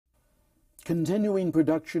Continuing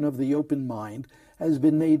production of The Open Mind has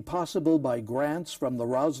been made possible by grants from the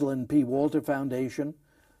Rosalind P. Walter Foundation,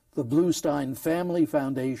 the Bluestein Family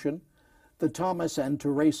Foundation, the Thomas and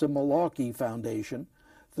Teresa Malarkey Foundation,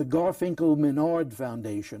 the Garfinkel Menard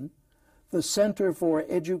Foundation, the Center for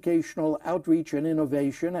Educational Outreach and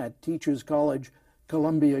Innovation at Teachers College,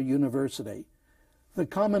 Columbia University, the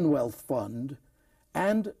Commonwealth Fund,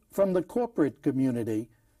 and from the corporate community,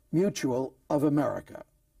 Mutual of America.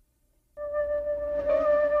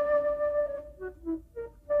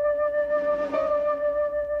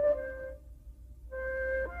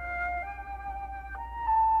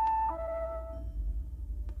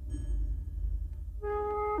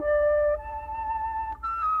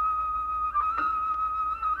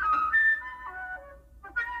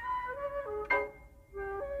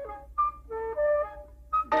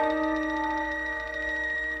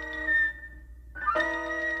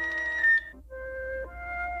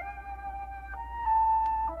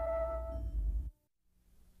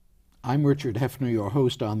 I'm Richard Heffner, your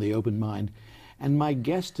host on The Open Mind, and my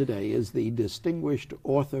guest today is the distinguished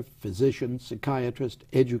author, physician, psychiatrist,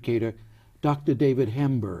 educator, Dr. David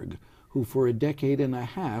Hamburg, who for a decade and a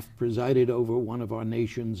half presided over one of our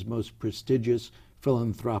nation's most prestigious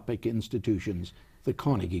philanthropic institutions, the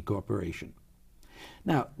Carnegie Corporation.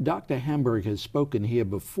 Now, Dr. Hamburg has spoken here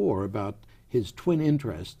before about his twin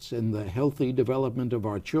interests in the healthy development of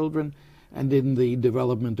our children and in the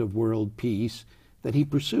development of world peace that he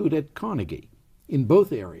pursued at Carnegie. In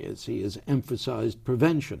both areas, he has emphasized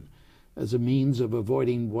prevention as a means of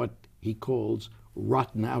avoiding what he calls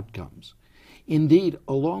rotten outcomes. Indeed,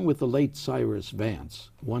 along with the late Cyrus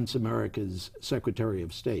Vance, once America's Secretary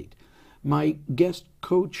of State, my guest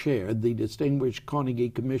co-chaired the distinguished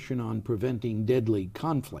Carnegie Commission on Preventing Deadly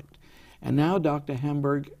Conflict, and now Dr.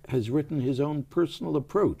 Hamburg has written his own personal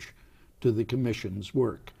approach to the Commission's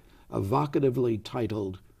work, evocatively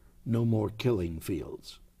titled No More Killing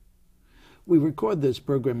Fields. We record this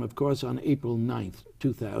program, of course, on April 9th,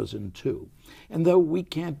 2002. And though we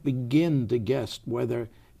can't begin to guess whether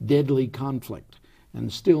deadly conflict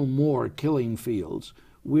and still more killing fields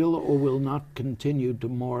will or will not continue to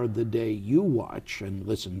mar the day you watch and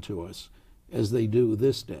listen to us, as they do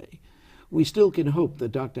this day, we still can hope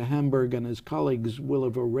that Dr. Hamburg and his colleagues will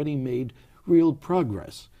have already made real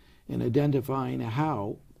progress in identifying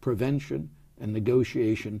how prevention and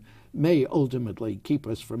negotiation may ultimately keep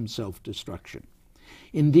us from self-destruction.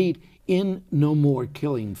 Indeed, in No More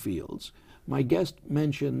Killing Fields, my guest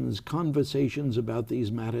mentions conversations about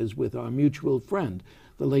these matters with our mutual friend,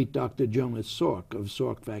 the late Dr. Jonas Salk of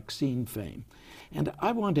Salk vaccine fame. And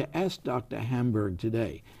I want to ask Dr. Hamburg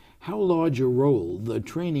today how large a role the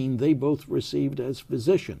training they both received as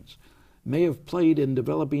physicians may have played in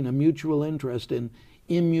developing a mutual interest in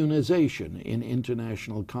immunization in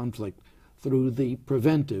international conflict through the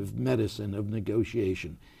preventive medicine of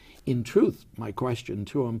negotiation. In truth, my question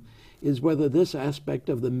to him is whether this aspect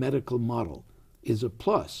of the medical model is a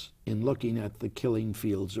plus in looking at the killing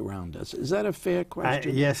fields around us. Is that a fair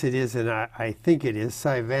question? Yes, it is, and I think it is.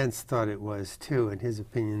 Cy Vance thought it was too, and his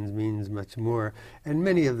opinions means much more. And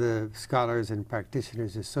many of the scholars and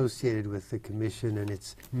practitioners associated with the Commission and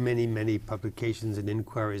its many, many publications and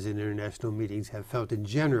inquiries and international meetings have felt in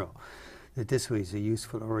general that this was a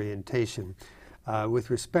useful orientation. With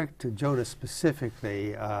respect to Jonas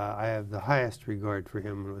specifically, I have the highest regard for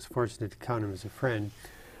him and was fortunate to count him as a friend.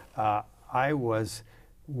 I was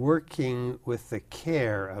working with the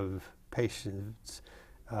care of patients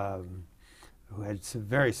who had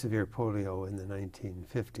very severe polio in the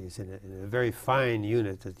 1950s in a very fine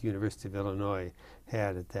unit that the University of Illinois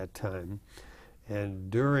had at that time. And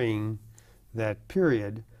during that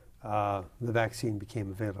period, the vaccine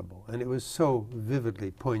became available. And it was so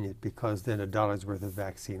vividly poignant because then $1's worth of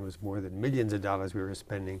vaccine was more than millions of dollars we were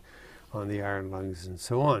spending on the iron lungs and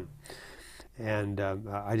so on. And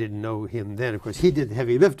I didn't know him then. Of course, he did the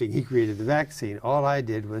heavy lifting. He created the vaccine. All I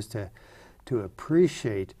did was to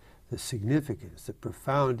appreciate the significance, the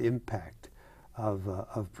profound impact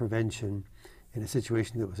of prevention in a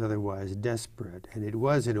situation that was otherwise desperate. And it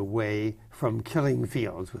was, in a way, from killing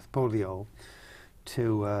fields with polio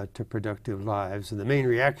to productive lives. And the main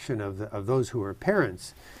reaction of those who were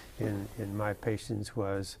parents in my patients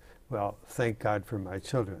was, well, thank God for my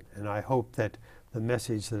children. And I hope that the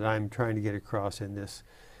message that I'm trying to get across in this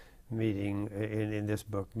meeting, in this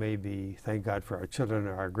book, may be thank God for our children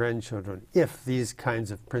or our grandchildren, if these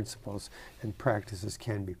kinds of principles and practices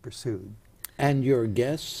can be pursued. And your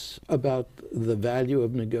guess about the value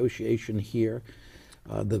of negotiation here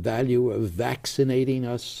the value of vaccinating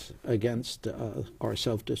us against our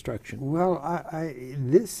self-destruction? Well,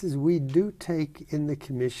 we do take in the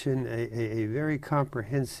Commission a very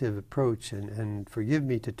comprehensive approach, and forgive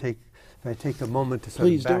me if I take a moment to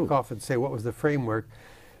sort of back off and say what was the framework.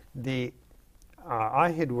 I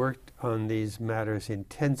had worked on these matters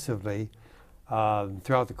intensively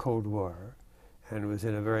throughout the Cold War, and was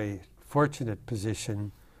in a very fortunate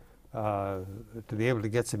position to be able to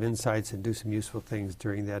get some insights and do some useful things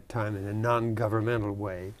during that time in a non-governmental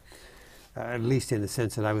way, at least in the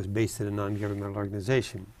sense that I was based in a non-governmental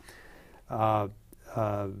organization. Now,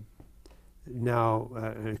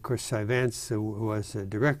 of course, Cy Vance was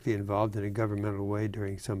directly involved in a governmental way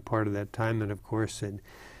during some part of that time, and of course,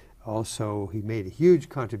 also he made a huge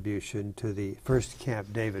contribution to the first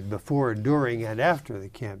Camp David. Before, during, and after the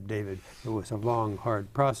Camp David, it was a long,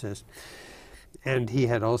 hard process. And he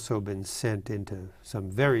had also been sent into some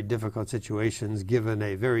very difficult situations, given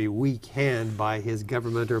a very weak hand by his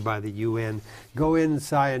government or by the UN. Go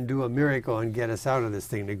inside and do a miracle and get us out of this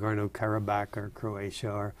thing, Nagorno-Karabakh or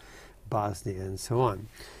Croatia or Bosnia and so on.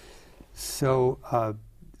 So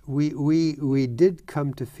we did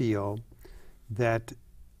come to feel that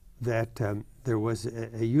there was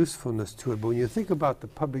a usefulness to it. But when you think about the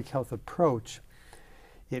public health approach,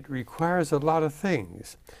 it requires a lot of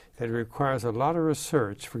things. It requires a lot of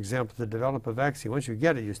research. For example, to develop a vaccine, once you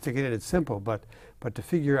get it, you stick it in, it's simple. But to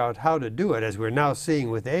figure out how to do it, as we're now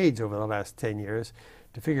seeing with AIDS over the last 10 years,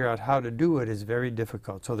 to figure out how to do it is very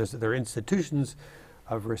difficult. So there are institutions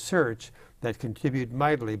of research that contribute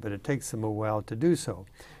mightily, but it takes them a while to do so.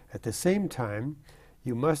 At the same time,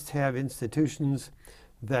 you must have institutions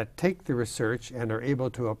that take the research and are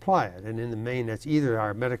able to apply it. And in the main, that's either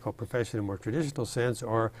our medical profession in a more traditional sense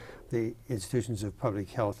or the institutions of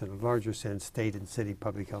public health in a larger sense, state and city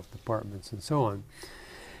public health departments and so on.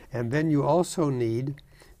 And then you also need,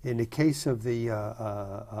 in the case of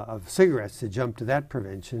of cigarettes, to jump to that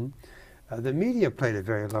prevention, the media played a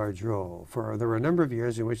very large role. There were a number of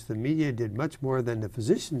years in which the media did much more than the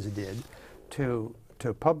physicians did to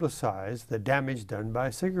publicize the damage done by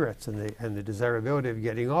cigarettes and the desirability of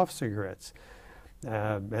getting off cigarettes.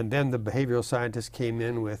 And then the behavioral scientists came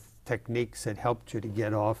in with techniques that helped you to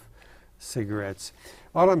get off cigarettes.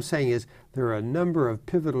 All I'm saying is there are a number of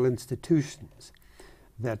pivotal institutions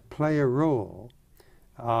that play a role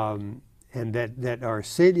and that are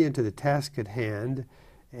salient to the task at hand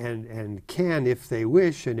and can, if they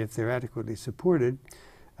wish and if they're adequately supported,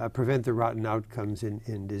 prevent the rotten outcomes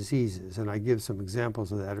in diseases. And I give some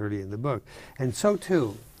examples of that early in the book. And so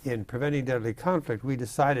too, in preventing deadly conflict, we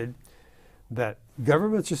decided that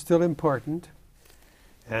governments are still important,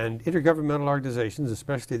 and intergovernmental organizations,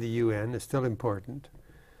 especially the UN, is still important.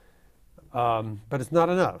 But it's not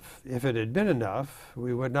enough. If it had been enough,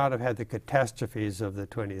 we would not have had the catastrophes of the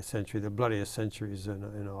 20th century, the bloodiest centuries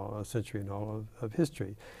in all of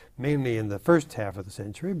history, mainly in the first half of the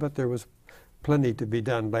century, but there was plenty to be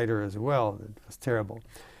done later as well. It was terrible.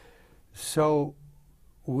 So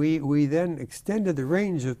we then extended the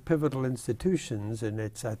range of pivotal institutions, and I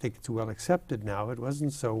think it's well accepted now. It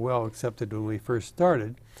wasn't so well accepted when we first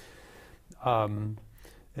started. And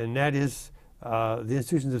that is the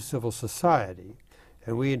institutions of civil society.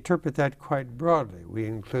 And we interpret that quite broadly. We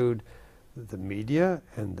include the media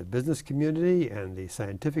and the business community and the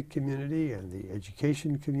scientific community and the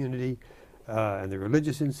education community and the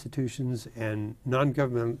religious institutions and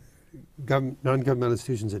non-governmental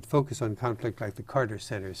institutions that focus on conflict, like the Carter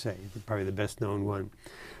Center, say, probably the best known one.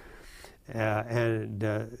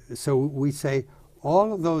 So we say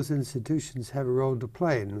all of those institutions have a role to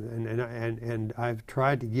play, and I've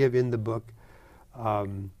tried to give in the book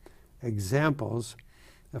examples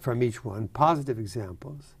from each one, positive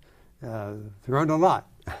examples. There aren't a lot.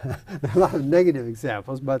 There are a lot of negative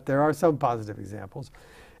examples, but there are some positive examples.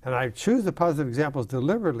 And I choose the positive examples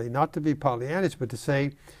deliberately, not to be Pollyannish, but to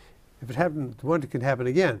say, if it happened once, it can happen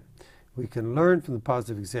again. We can learn from the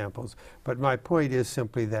positive examples. But my point is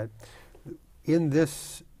simply that in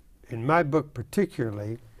my book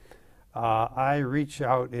particularly, I reach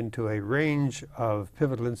out into a range of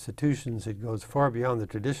pivotal institutions that goes far beyond the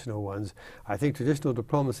traditional ones. I think traditional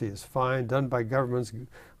diplomacy is fine, done by governments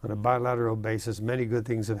on a bilateral basis. Many good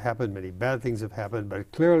things have happened, many bad things have happened,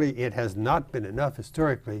 but clearly it has not been enough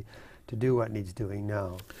historically to do what needs doing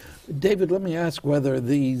now. David, let me ask whether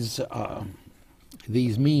these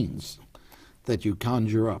means that you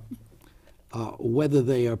conjure up, whether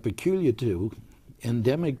they are peculiar to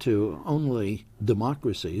endemic to only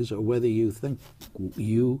democracies, or whether you think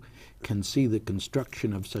you can see the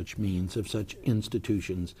construction of such means, of such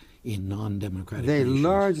institutions in non-democratic nations. They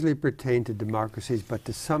largely pertain to democracies, but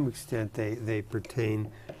to some extent they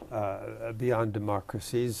pertain beyond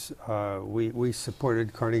democracies. Carnegie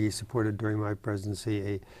supported during my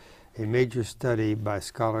presidency a major study by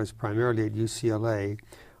scholars primarily at UCLA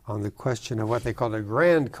on the question of what they call a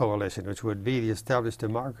grand coalition, which would be the established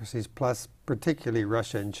democracies plus particularly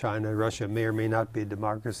Russia and China. Russia may or may not be a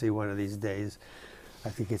democracy one of these days. I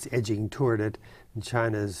think it's edging toward it, and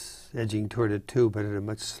China's edging toward it too, but at a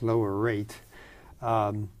much slower rate.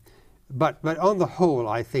 But on the whole,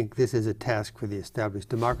 I think this is a task for the established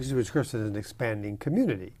democracies, which of course is an expanding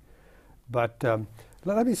community. But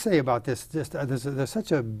let me say about this, there's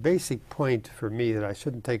such a basic point for me that I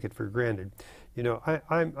shouldn't take it for granted. You know,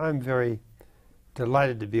 I'm very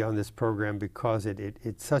delighted to be on this program because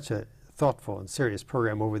it's such a thoughtful and serious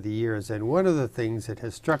program over the years. And one of the things that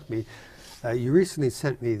has struck me, you recently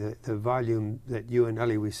sent me the volume that you and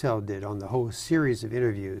Elie Wiesel did on the whole series of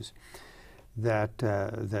interviews that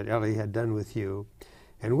Elie had done with you.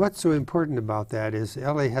 And what's so important about that is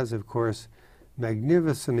Elie has, of course,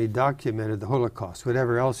 magnificently documented the Holocaust,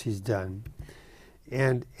 whatever else he's done.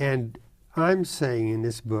 And I'm saying in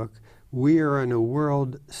this book, we are in a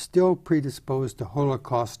world still predisposed to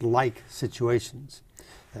Holocaust-like situations.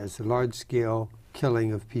 There's a large-scale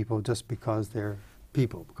killing of people just because they're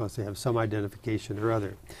people, because they have some identification or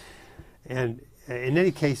other. And in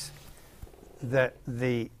any case, the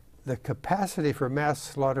capacity for mass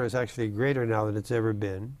slaughter is actually greater now than it's ever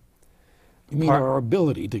been. You mean our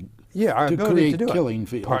ability to create killing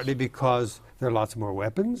fields? Partly because there are lots more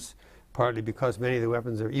weapons, partly because many of the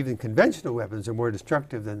weapons, even conventional weapons, are more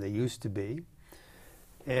destructive than they used to be,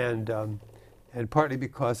 and partly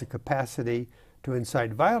because the capacity to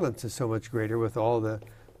incite violence is so much greater with all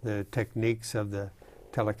the techniques of the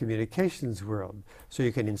telecommunications world. So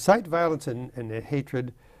you can incite violence and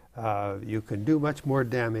hatred, you can do much more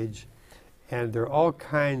damage, and there are all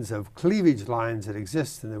kinds of cleavage lines that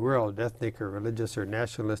exist in the world, ethnic or religious or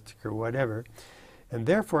nationalistic or whatever. And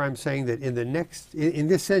therefore I'm saying that in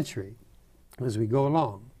this century, as we go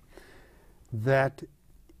along, that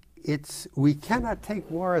we cannot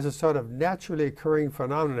take war as a sort of naturally occurring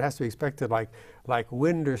phenomenon. It has to be expected like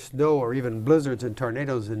wind or snow or even blizzards and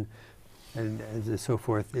tornadoes and so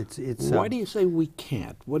forth. Why do you say we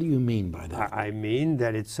can't? What do you mean by that? I mean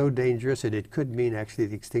that it's so dangerous that it could mean actually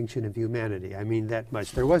the extinction of humanity. I mean that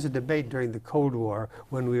much. There was a debate during the Cold War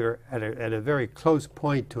when we were at a very close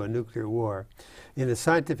point to a nuclear war in the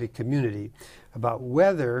scientific community about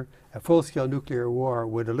whether a full-scale nuclear war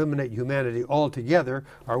would eliminate humanity altogether,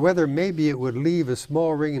 or whether maybe it would leave a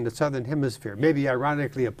small ring in the southern hemisphere. Maybe,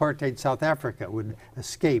 ironically, apartheid South Africa would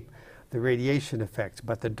escape the radiation effects.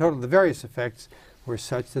 But the various effects were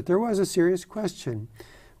such that there was a serious question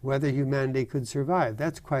whether humanity could survive.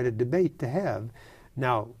 That's quite a debate to have.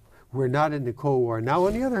 Now, we're not in the Cold War. Now,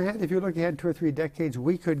 on the other hand, if you look ahead 2 or 3 decades,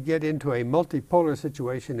 we could get into a multipolar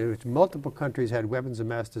situation in which multiple countries had weapons of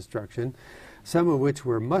mass destruction, some of which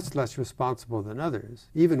were much less responsible than others.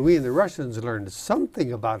 Even we and the Russians learned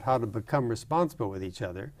something about how to become responsible with each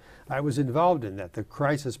other. I was involved in that, the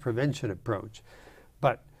crisis prevention approach.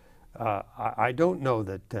 But I don't know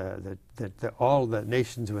that all the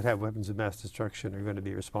nations who would have weapons of mass destruction are going to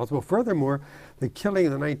be responsible. Furthermore, the killing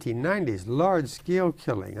in the 1990s, large-scale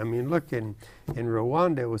killing. I mean, look, in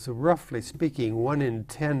Rwanda, it was roughly speaking 1 in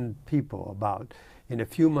 10 people about in a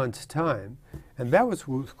few months' time. And that was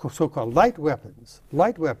so-called light weapons.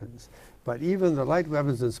 But even the light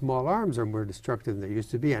weapons and small arms are more destructive than they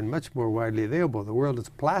used to be and much more widely available. The world is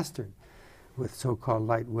plastered with so-called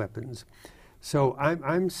light weapons. So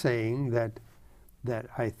I'm saying that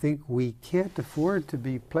I think we can't afford to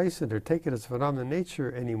be placid or take it as phenomenal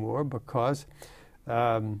nature anymore, because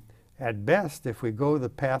at best, if we go the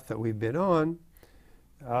path that we've been on,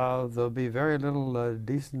 there'll be very little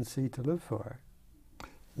decency to live for.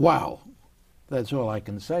 Wow. That's all I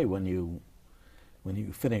can say when you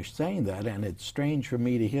finish saying that, and it's strange for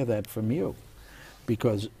me to hear that from you,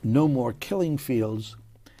 because No More Killing Fields,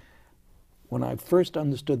 when I first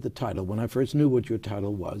understood the title, when I first knew what your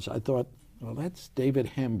title was, I thought, well, that's David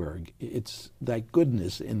Hamburg. It's that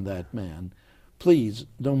goodness in that man. Please,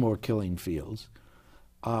 no more killing fields.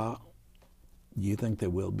 You think there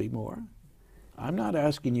will be more? I'm not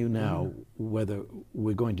asking you now whether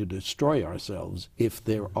we're going to destroy ourselves if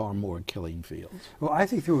there are more killing fields. Well, I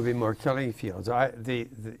think there will be more killing fields.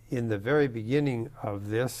 In the very beginning of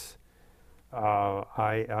this,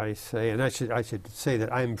 I say, and I should say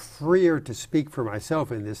that I'm freer to speak for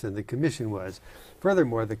myself in this than the Commission was.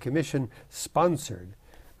 Furthermore, the Commission sponsored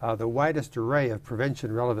the widest array of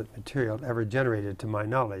prevention-relevant material ever generated, to my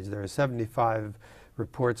knowledge. There are 75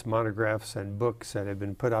 reports, monographs, and books that have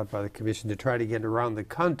been put out by the Commission to try to get around the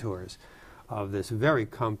contours of this very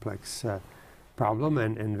complex problem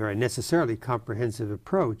and very necessarily comprehensive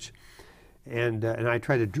approach. And I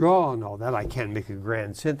try to draw on all that. I can't make a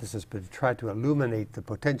grand synthesis, but to try to illuminate the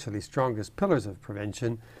potentially strongest pillars of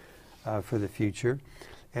prevention for the future.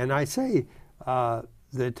 And I say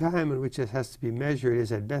the time in which it has to be measured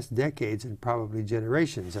is at best decades and probably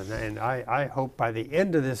generations. And I hope by the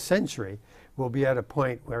end of this century, we'll be at a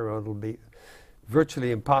point where it'll be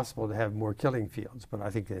virtually impossible to have more killing fields. But I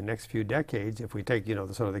think in the next few decades, if we take, the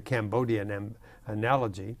sort of the Cambodian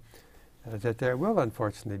analogy, that there will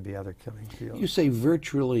unfortunately be other killing fields. You say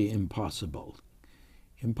virtually impossible.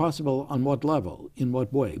 Impossible on what level? In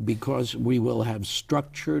what way? Because we will have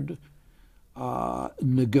structured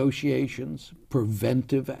negotiations,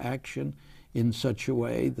 preventive action in such a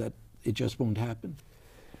way that it just won't happen?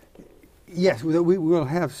 Yes, we will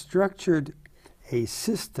have structured a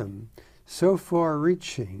system so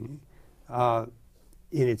far-reaching in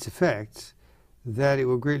its effects that it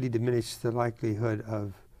will greatly diminish the likelihood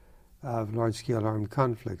of large-scale armed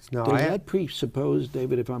conflicts. Now, does that presuppose,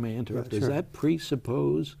 David, if I may interrupt, does that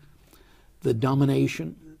presuppose the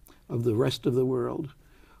domination of the rest of the world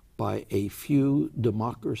by a few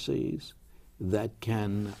democracies that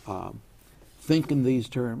can think in these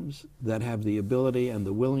terms, that have the ability and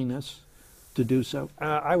the willingness to do so?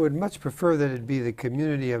 I would much prefer that it be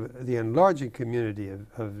the enlarging community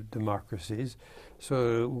of democracies.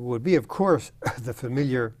 So it would be, of course, the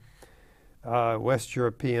familiar West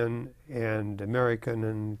European and American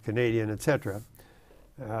and Canadian, etc.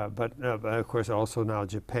 But of course also now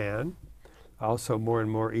Japan, also more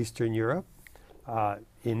and more Eastern Europe,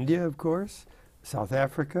 India, of course, South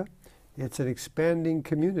Africa. It's an expanding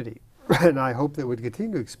community, and I hope that it would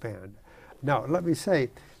continue to expand. Now, let me say,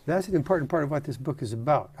 that's an important part of what this book is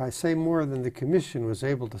about. I say more than the Commission was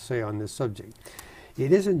able to say on this subject.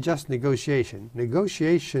 It isn't just negotiation.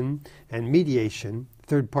 Negotiation and mediation,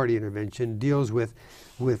 third-party intervention, deals with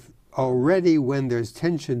already when there's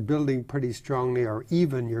tension building pretty strongly, or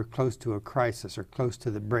even you're close to a crisis or close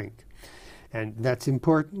to the brink. And that's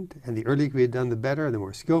important, and the earlier it can be done, the better, and the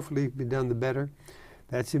more skillfully it can be done, the better.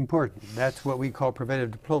 That's important. That's what we call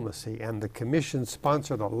preventive diplomacy, and the Commission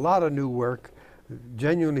sponsored a lot of new work,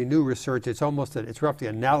 genuinely new research. It's roughly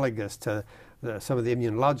analogous to some of the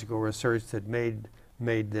immunological research that made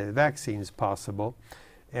the vaccines possible,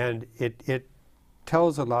 and it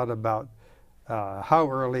tells a lot about how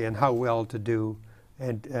early and how well to do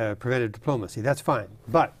and preventive diplomacy. That's fine,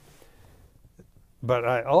 but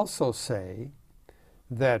I also say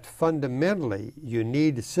that fundamentally you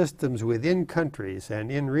need systems within countries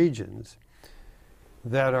and in regions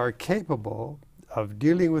that are capable of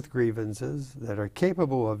dealing with grievances, that are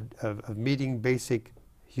capable of meeting basic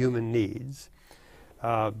human needs.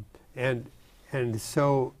 And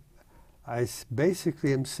so I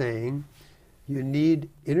basically am saying you need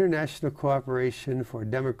international cooperation for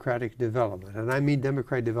democratic development. And I mean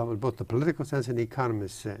democratic development both the political sense and the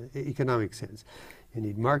economic sense. You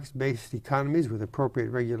need market-based economies with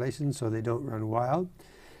appropriate regulations so they don't run wild.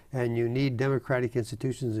 And you need democratic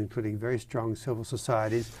institutions, including very strong civil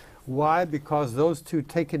societies. Why? Because those two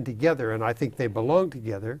taken together, and I think they belong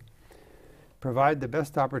together, provide the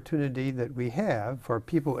best opportunity that we have for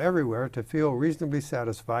people everywhere to feel reasonably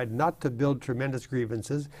satisfied, not to build tremendous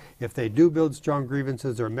grievances. If they do build strong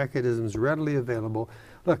grievances, there are mechanisms readily available.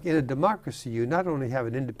 Look, in a democracy, you not only have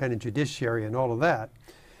an independent judiciary and all of that,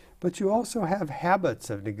 but you also have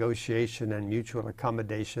habits of negotiation and mutual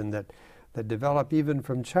accommodation that develop even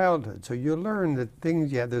from childhood. So you learn that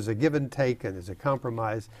there's a give and take and there's a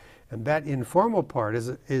compromise, and that informal part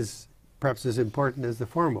is perhaps as important as the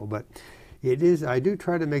formal. But I do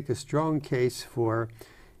try to make a strong case for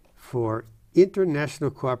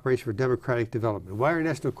international cooperation for democratic development. Why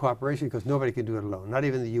international cooperation? Because nobody can do it alone, not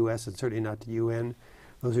even the U.S. and certainly not the UN.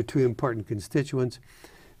 Those are two important constituents,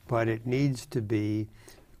 but it needs to be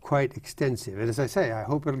quite extensive. And as I say, I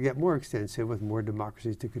hope it'll get more extensive with more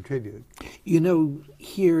democracies to contribute.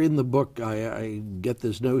 Here in the book, I get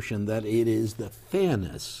this notion that it is the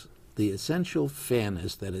fairness, the essential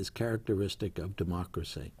fairness that is characteristic of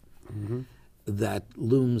democracy, that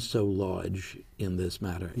looms so large in this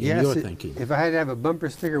matter, in your thinking. If I had to have a bumper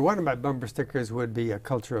sticker, one of my bumper stickers would be a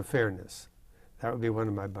culture of fairness. That would be one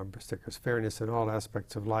of my bumper stickers. Fairness in all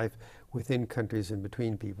aspects of life, within countries and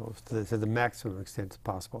between people, to the maximum extent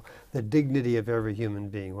possible. The dignity of every human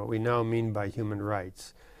being, what we now mean by human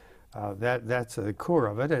rights. That's the core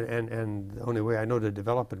of it, and the only way I know to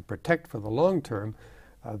develop and protect for the long term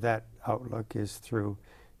that outlook is through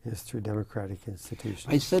democratic institutions.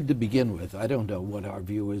 I said to begin with, I don't know what our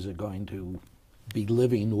viewers are going to be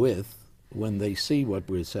living with when they see what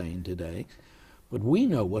we're saying today, but we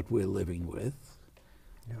know what we're living with.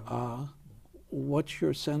 Yeah. What's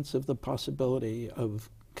your sense of the possibility of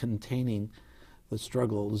containing the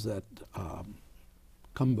struggles that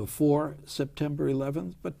come before September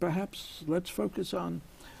 11th? But perhaps let's focus on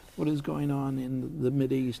what is going on in the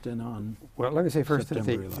Mideast and on Well, let me say first that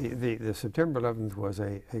September 11th. the September 11th was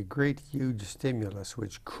a great, huge stimulus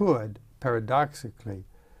which could, paradoxically,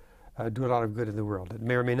 do a lot of good in the world. It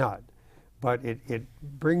may or may not. But it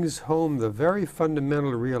brings home the very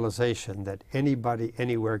fundamental realization that anybody,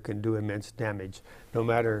 anywhere can do immense damage, no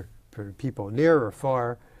matter for people near or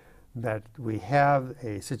far, that we have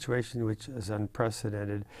a situation which is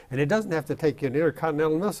unprecedented. And it doesn't have to take in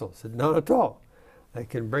intercontinental missiles, not at all. They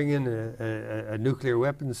can bring in a nuclear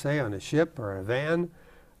weapon, say, on a ship or a van.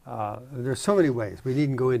 There's so many ways. We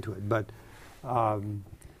needn't go into it. But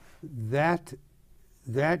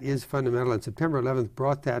that is fundamental, and September 11th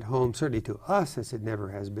brought that home, certainly to us, as it never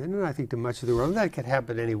has been, and I think to much of the world. And that could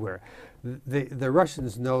happen anywhere. The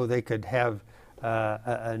Russians know they could have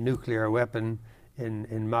a nuclear weapon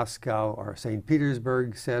in Moscow or St.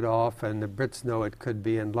 Petersburg set off, and the Brits know it could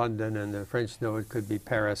be in London, and the French know it could be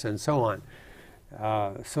Paris, and so on.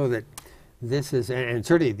 So that this is, and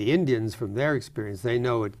certainly the Indians, from their experience, they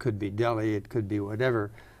know it could be Delhi, it could be whatever.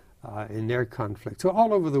 In their conflict. So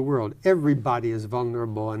all over the world, everybody is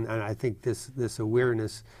vulnerable, and I think this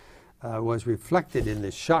awareness was reflected in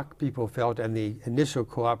the shock people felt and the initial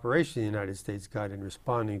cooperation the United States got in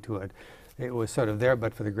responding to it. It was sort of there,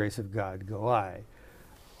 but for the grace of God go I.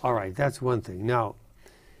 All right, that's one thing. Now,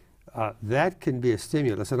 that can be a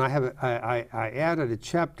stimulus, and I added a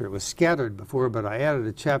chapter. It was scattered before, but I added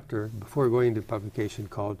a chapter before going to publication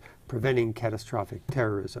called Preventing Catastrophic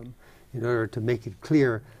Terrorism, in order to make it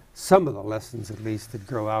clear some of the lessons, at least, that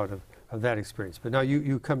grow out of that experience. But now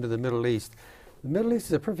you come to the Middle East. The Middle East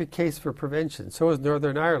is a perfect case for prevention. So is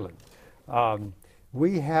Northern Ireland.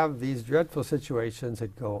 We have these dreadful situations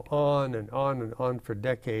that go on and on and on for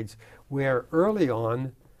decades, where early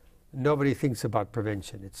on, nobody thinks about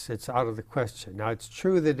prevention. It's out of the question. Now, it's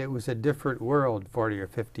true that it was a different world 40 or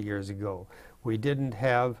 50 years ago. We didn't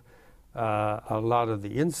have a lot of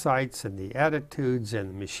the insights and the attitudes and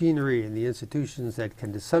the machinery and the institutions that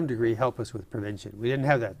can to some degree help us with prevention. We didn't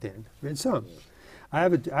have that then. We had some. I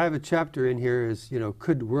have a chapter in here is,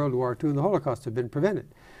 could World War II and the Holocaust have been prevented?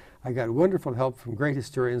 I got wonderful help from great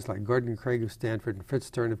historians like Gordon Craig of Stanford and Fritz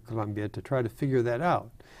Stern of Columbia to try to figure that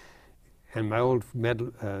out. And my old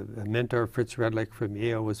mentor, Fritz Redlich from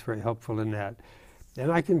Yale, was very helpful in that.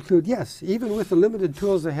 And I conclude, yes, even with the limited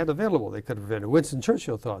tools they had available, they could have prevented. Winston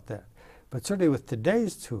Churchill thought that. But certainly with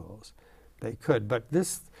today's tools, they could. But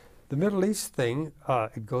the Middle East thing,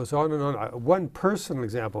 it goes on and on. One personal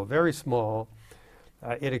example, very small,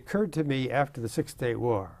 it occurred to me after the Six-Day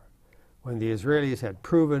War, when the Israelis had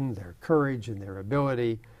proven their courage and their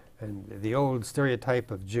ability, and the old stereotype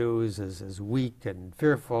of Jews as weak and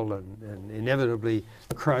fearful and inevitably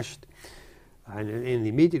crushed. And in the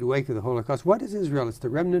immediate wake of the Holocaust, what is Israel? It's the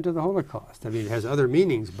remnant of the Holocaust. I mean, it has other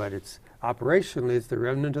meanings, but operationally, it's the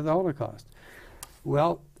remnant of the Holocaust.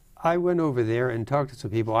 Well, I went over there and talked to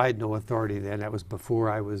some people. I had no authority then. That was before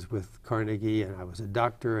I was with Carnegie, and I was a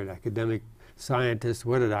doctor, an academic scientist.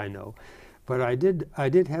 What did I know? But I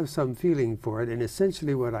did have some feeling for it, and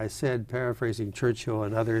essentially what I said, paraphrasing Churchill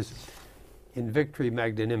and others, in victory,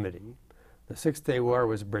 magnanimity. The Six-Day War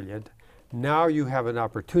was brilliant. Now you have an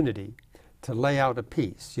opportunity to lay out a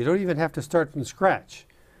peace. You don't even have to start from scratch.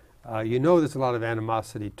 You know there's a lot of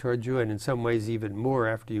animosity toward you, and in some ways even more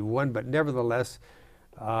after you've won, but nevertheless,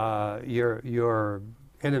 your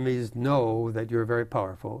enemies know that you're very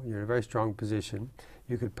powerful, you're in a very strong position.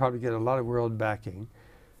 You could probably get a lot of world backing.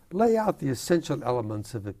 Lay out the essential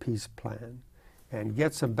elements of a peace plan and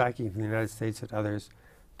get some backing from the United States and others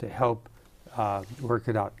to help work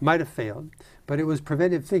it out. Might have failed, but it was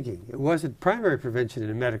preventive thinking. It wasn't primary prevention in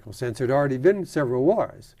a medical sense. There had already been several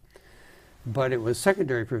wars, but it was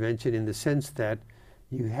secondary prevention in the sense that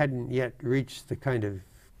you hadn't yet reached the kind of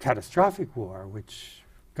catastrophic war, which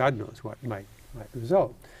God knows what might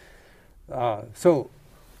result. So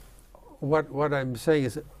what I'm saying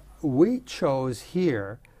is we chose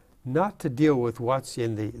here not to deal with what's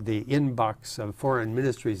in the inbox of foreign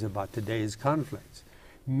ministries about today's conflicts,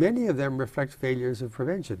 many of them reflect failures of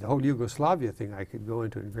prevention. The whole Yugoslavia thing I could go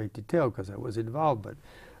into in great detail because I was involved,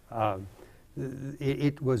 but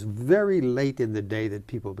it was very late in the day that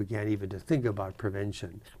people began even to think about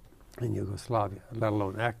prevention in Yugoslavia, let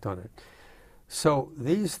alone act on it. So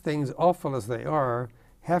these things, awful as they are,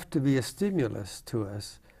 have to be a stimulus to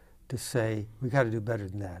us to say, we got to do better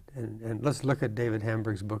than that. And let's look at David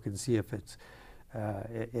Hamburg's book and see if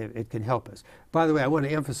it can help us. By the way, I want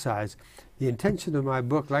to emphasize the intention of my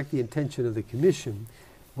book, like the intention of the Commission,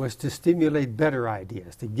 was to stimulate better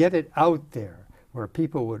ideas, to get it out there where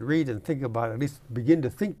people would read and think about it, at least begin to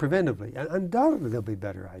think preventively. And undoubtedly there'll be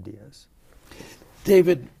better ideas.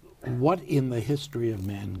 David, what in the history of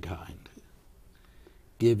mankind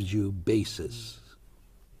gives you basis,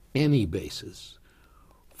 any basis,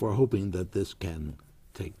 for hoping that this can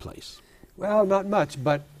take place? Well, not much,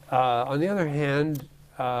 but on the other hand,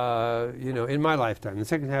 in my lifetime, the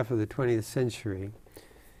second half of the 20th century,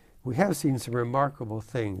 we have seen some remarkable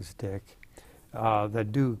things, Dick,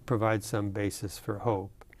 that do provide some basis for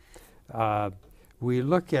hope. We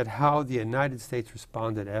look at how the United States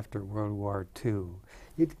responded after World War II.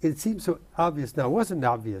 It seems so obvious now. It wasn't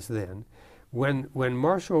obvious then. When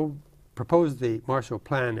Marshall proposed the Marshall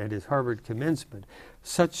Plan at his Harvard commencement,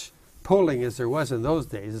 such polling as there was in those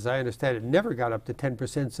days, as I understand it, never got up to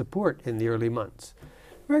 10% support in the early months.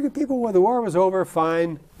 American people, when the war was over,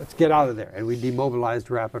 fine, let's get out of there. And we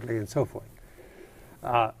demobilized rapidly and so forth.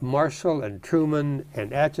 Marshall and Truman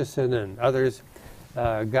and Atchison and others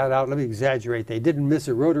got out. Let me exaggerate. They didn't miss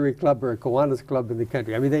a Rotary Club or a Kiwanis Club in the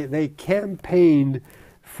country. I mean, they campaigned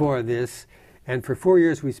for this. And for 4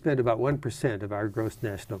 years, we spent about 1% of our gross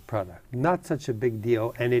national product. Not such a big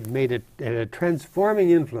deal, and it made a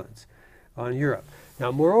transforming influence on Europe.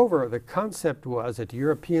 Now, moreover, the concept was that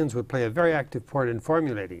Europeans would play a very active part in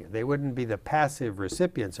formulating it. They wouldn't be the passive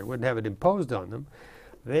recipients or wouldn't have it imposed on them.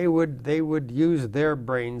 They would use their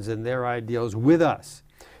brains and their ideals with us.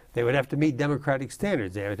 They would have to meet democratic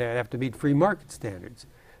standards. They would have to meet free market standards.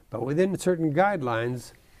 But within certain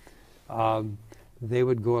guidelines, they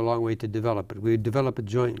would go a long way to develop it. We would develop it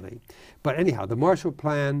jointly. But anyhow, the Marshall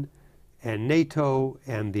Plan and NATO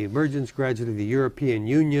and the emergence gradually of the European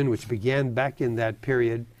Union, which began back in that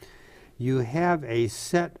period, you have a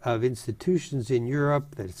set of institutions in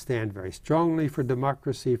Europe that stand very strongly for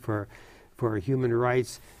democracy, for human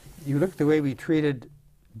rights. You look at the way we treated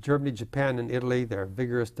Germany, Japan, and Italy. They're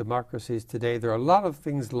vigorous democracies today. There are a lot of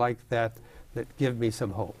things like that that give me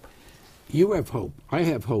some hope. You have hope. I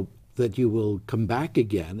have hope that you will come back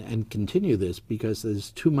again and continue this, because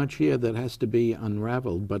there's too much here that has to be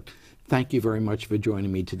unraveled. But thank you very much for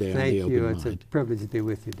joining me today on The Open Mind. Thank you. It's a privilege to be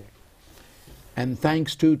with you, Dick. And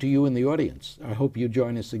thanks, too, to you in the audience. I hope you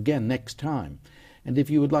join us again next time. And if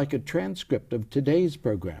you would like a transcript of today's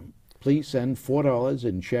program, please send $4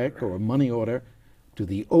 in check or money order to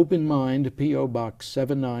the Open Mind, P.O. Box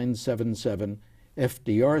 7977,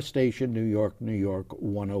 FDR Station, New York, New York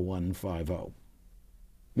 10150.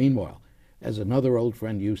 Meanwhile, as another old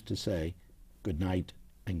friend used to say, good night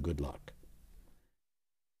and good luck.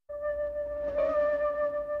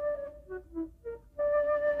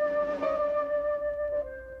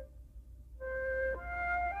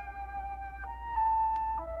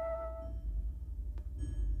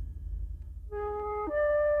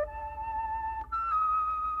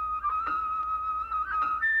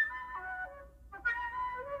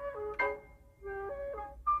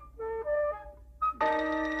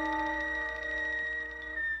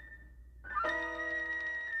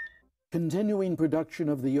 Continuing production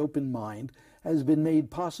of The Open Mind has been made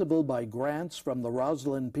possible by grants from the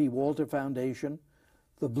Rosalind P. Walter Foundation,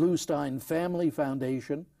 the Bluestein Family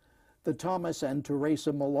Foundation, the Thomas and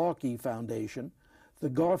Teresa Malarkey Foundation, the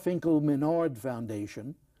Garfinkel Menard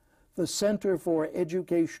Foundation, the Center for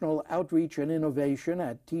Educational Outreach and Innovation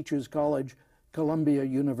at Teachers College, Columbia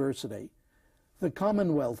University, the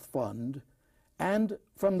Commonwealth Fund, and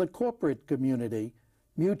from the corporate community,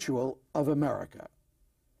 Mutual of America.